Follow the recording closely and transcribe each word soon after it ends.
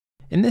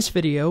In this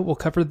video, we'll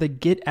cover the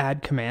git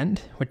add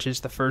command, which is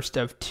the first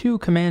of two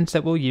commands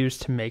that we'll use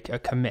to make a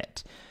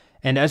commit.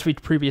 And as we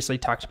previously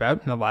talked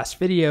about in the last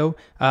video,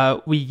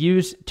 we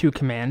use two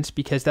commands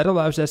because that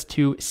allows us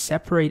to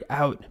separate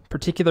out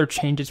particular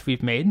changes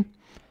we've made.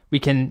 We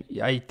can,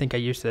 I think I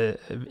used the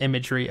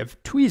imagery of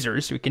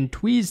tweezers, we can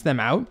tweeze them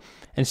out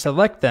and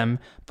select them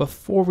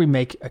before we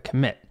make a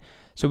commit.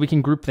 So we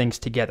can group things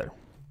together.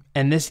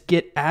 And this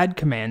git add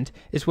command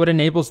is what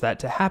enables that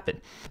to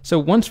happen. So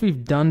once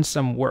we've done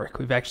some work,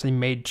 we've actually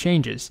made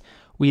changes,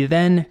 we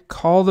then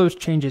call those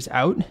changes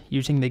out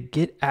using the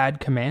git add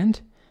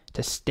command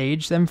to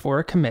stage them for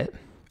a commit,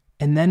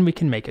 and then we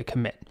can make a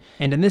commit.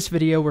 And in this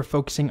video, we're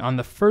focusing on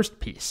the first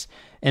piece.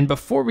 And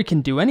before we can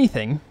do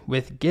anything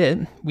with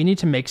Git, we need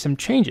to make some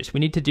changes.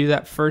 We need to do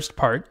that first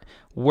part,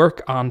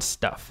 work on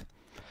stuff.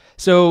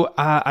 So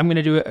I'm going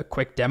to do a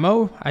quick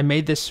demo. I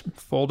made this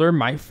folder,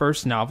 My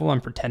First Novel. I'm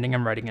pretending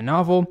I'm writing a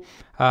novel.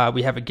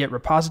 We have a Git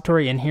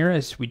repository in here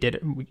as we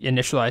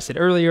initialized it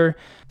earlier.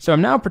 So I'm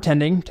now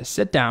pretending to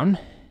sit down.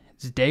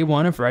 It's day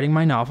one of writing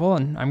my novel,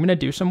 and I'm going to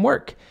do some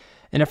work.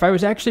 And if I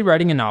was actually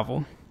writing a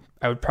novel,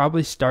 I would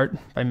probably start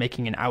by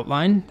making an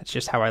outline. That's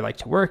just how I like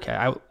to work.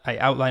 I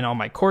outline all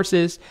my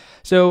courses.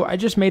 So I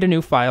just made a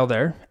new file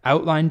there,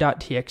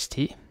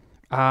 outline.txt.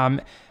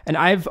 And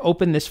I've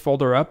opened this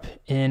folder up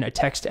in a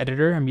text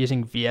editor. I'm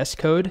using VS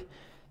Code.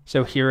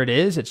 So here it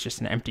is. It's just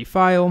an empty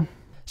file.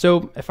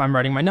 So if I'm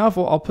writing my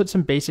novel, I'll put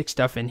some basic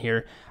stuff in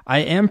here. I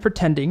am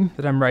pretending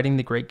that I'm writing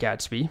The Great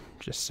Gatsby,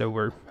 just so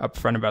we're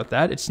upfront about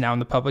that. It's now in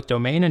the public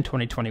domain in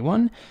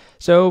 2021.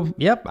 So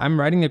yep, I'm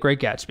writing The Great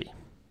Gatsby.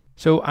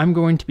 So I'm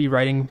going to be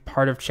writing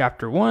part of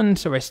chapter 1,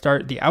 so I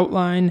start the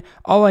outline.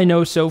 All I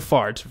know so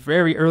far, it's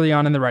very early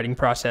on in the writing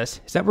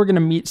process, is that we're going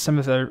to meet some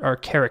of our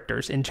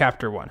characters in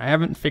chapter 1. I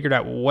haven't figured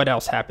out what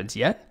else happens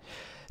yet.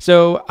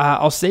 So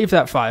I'll save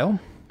that file,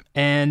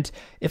 and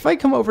if I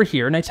come over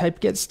here and I type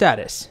git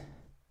status,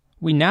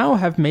 we now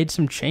have made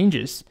some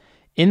changes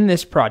in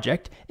this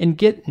project, and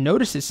Git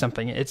notices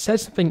something. It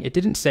says something it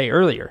didn't say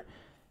earlier.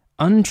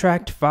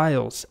 Untracked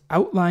files,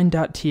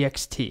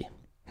 outline.txt.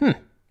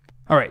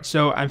 All right,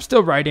 so I'm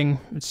still writing.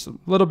 It's a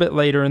little bit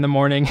later in the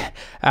morning.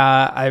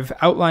 I've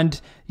outlined,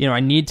 I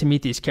need to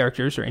meet these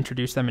characters or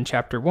introduce them in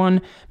chapter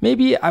 1.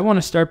 Maybe I want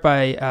to start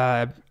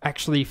by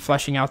actually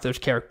fleshing out those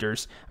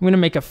characters. I'm going to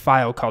make a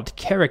file called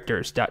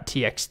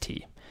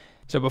characters.txt.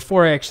 So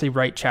before I actually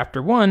write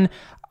chapter 1,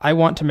 I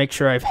want to make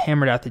sure I've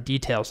hammered out the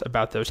details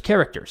about those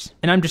characters.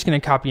 And I'm just going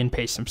to copy and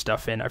paste some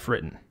stuff in I've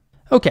written.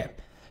 Okay.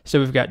 So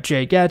we've got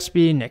Jay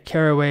Gatsby, Nick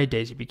Carraway,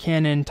 Daisy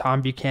Buchanan,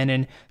 Tom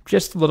Buchanan,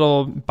 just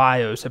little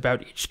bios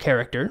about each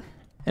character.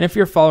 And if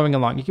you're following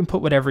along, you can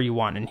put whatever you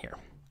want in here.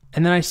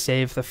 And then I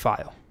save the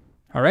file.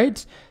 All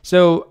right,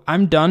 so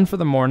I'm done for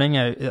the morning.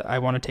 I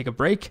want to take a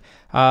break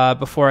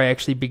before I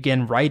actually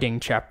begin writing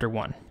chapter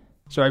 1.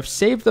 So I've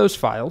saved those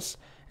files.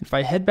 If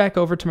I head back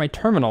over to my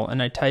terminal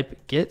and I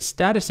type git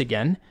status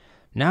again,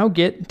 now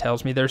Git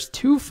tells me there's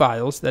two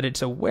files that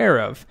it's aware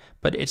of,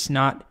 but it's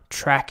not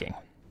tracking.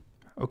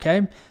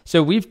 Okay,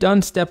 so we've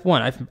done step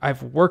 1.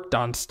 I've worked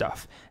on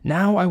stuff.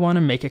 Now I want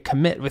to make a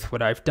commit with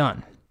what I've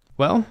done.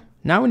 Well,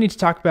 now we need to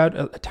talk about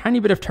a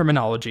tiny bit of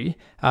terminology.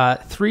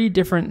 3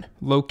 different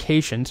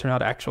locations, or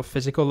not actual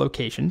physical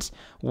locations: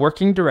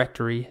 working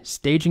directory,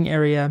 staging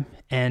area,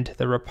 and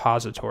the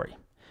repository.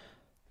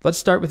 Let's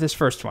start with this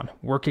first one,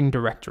 working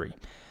directory.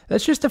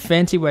 That's just a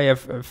fancy way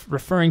of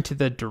referring to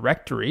the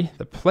directory,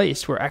 the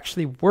place we're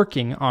actually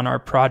working on our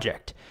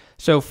project.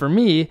 So for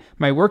me,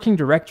 my working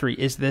directory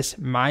is this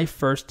My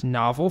First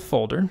Novel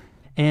folder.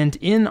 And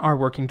in our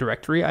working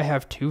directory, I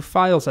have 2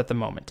 files at the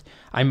moment.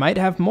 I might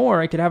have more.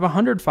 I could have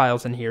 100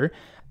 files in here.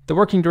 The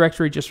working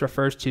directory just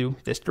refers to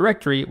this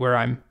directory where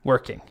I'm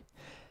working.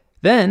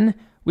 Then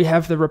we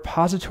have the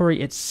repository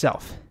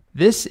itself.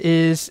 This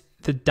is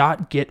the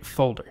 .git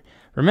folder.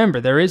 Remember,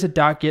 there is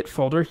a .git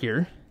folder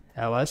here,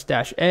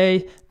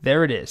 ls-a,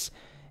 there it is.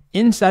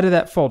 Inside of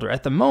that folder,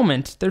 at the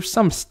moment, there's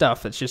some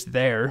stuff that's just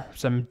there,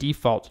 some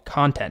default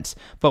contents.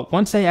 But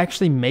once I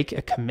actually make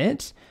a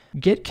commit,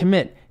 git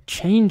commit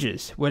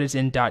changes what is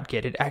in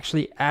 .git. It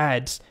actually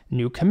adds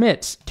new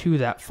commits to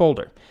that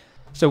folder.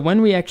 So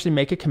when we actually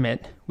make a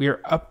commit, we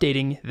are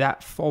updating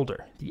that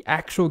folder, the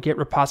actual Git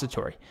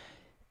repository.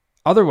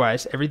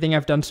 Otherwise, everything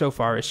I've done so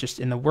far is just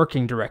in the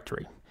working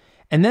directory.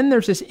 And then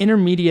there's this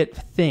intermediate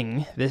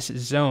thing, this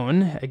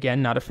zone,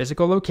 again, not a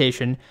physical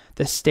location,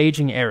 the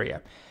staging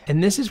area.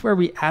 And this is where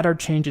we add our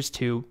changes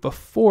to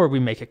before we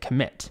make a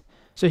commit.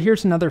 So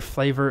here's another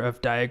flavor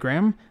of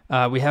diagram.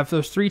 We have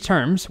those 3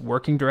 terms,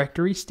 working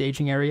directory,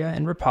 staging area,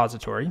 and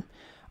repository.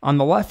 On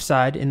the left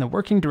side, in the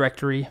working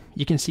directory,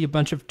 you can see a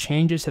bunch of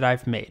changes that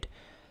I've made.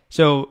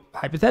 So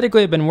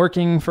hypothetically, I've been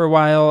working for a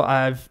while.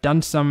 I've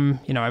done some,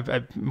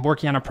 I'm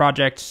working on a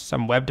project,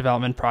 some web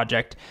development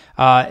project,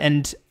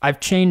 and I've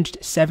changed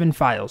 7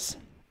 files,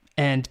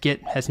 and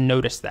Git has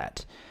noticed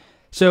that.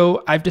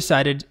 So I've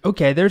decided,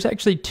 okay, there's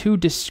actually 2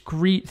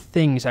 discrete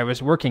things I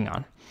was working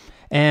on.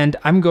 And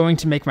I'm going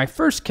to make my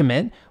first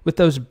commit with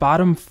those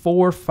bottom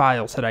 4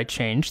 files that I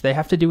changed. They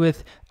have to do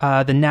with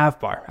the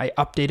navbar. I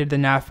updated the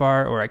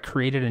navbar, or I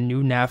created a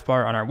new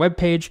navbar on our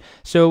webpage.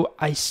 So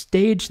I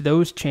stage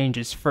those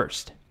changes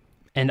first.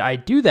 And I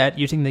do that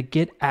using the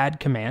git add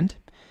command.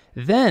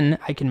 Then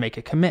I can make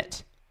a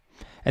commit.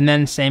 And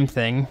then same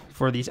thing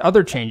for these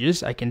other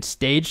changes. I can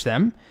stage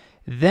them.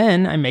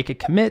 Then I make a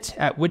commit,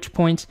 at which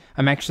point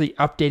I'm actually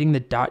updating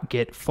the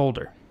 .git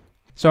folder.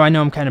 So I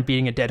know I'm kind of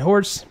beating a dead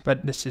horse,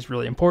 but this is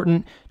really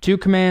important. 2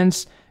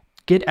 commands.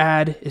 Git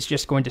add is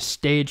just going to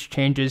stage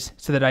changes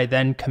so that I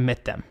then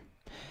commit them.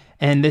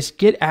 And this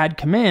git add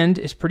command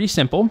is pretty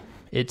simple.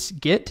 It's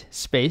git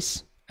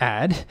space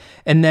add,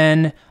 and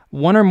then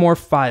 1 or more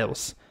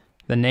files,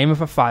 the name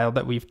of a file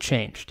that we've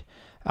changed.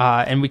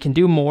 And we can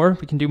do more,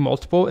 we can do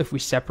multiple if we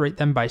separate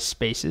them by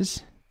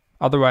spaces.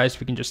 Otherwise,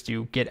 we can just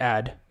do git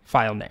add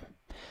file name.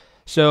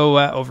 So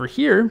over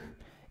here,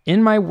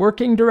 in my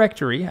working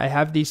directory, I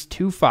have these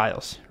 2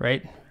 files,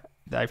 right?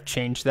 I've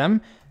changed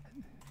them.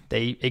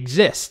 They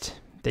exist.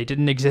 They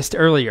didn't exist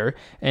earlier,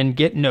 and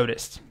git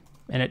noticed.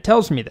 And it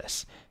tells me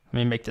this. Let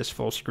me make this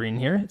full screen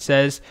here. It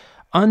says,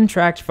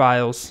 untracked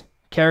files,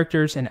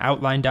 characters, and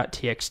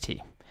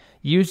outline.txt.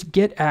 Use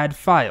git add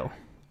file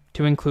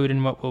to include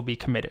in what will be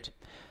committed.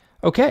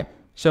 Okay,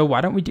 so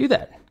why don't we do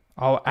that?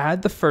 I'll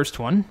add the first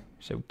one.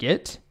 So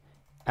git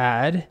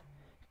add,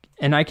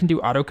 and I can do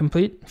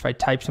autocomplete if I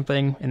type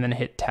something and then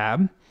hit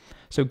tab.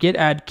 So git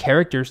add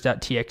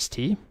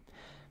characters.txt.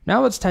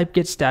 Now let's type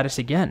git status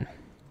again.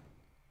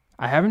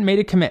 I haven't made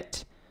a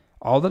commit.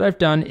 All that I've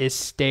done is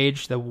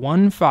stage the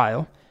one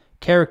file,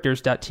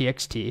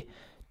 characters.txt,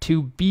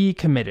 to be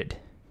committed,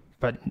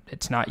 but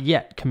it's not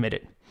yet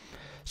committed.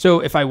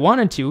 So if I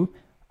wanted to,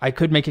 I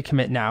could make a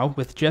commit now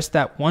with just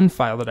that one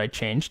file that I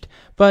changed,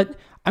 but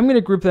I'm going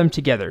to group them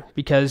together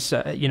because,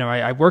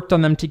 I worked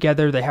on them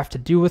together. They have to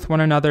do with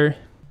one another.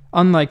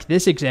 Unlike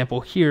this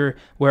example here,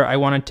 where I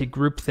wanted to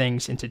group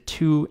things into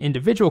 2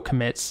 individual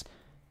commits,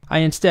 I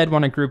instead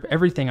want to group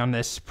everything on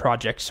this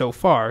project so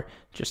far,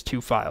 just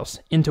 2 files,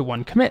 into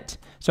 1 commit.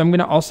 So I'm going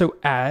to also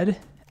add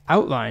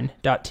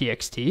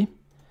outline.txt,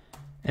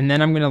 and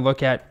then I'm going to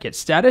look at git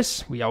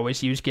status. We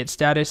always use git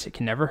status. It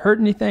can never hurt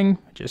anything.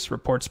 It just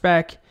reports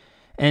back.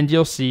 And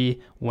you'll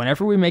see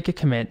whenever we make a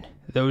commit,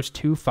 those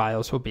 2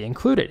 files will be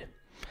included.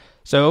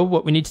 So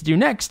what we need to do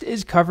next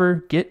is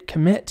cover git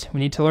commit. We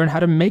need to learn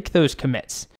how to make those commits.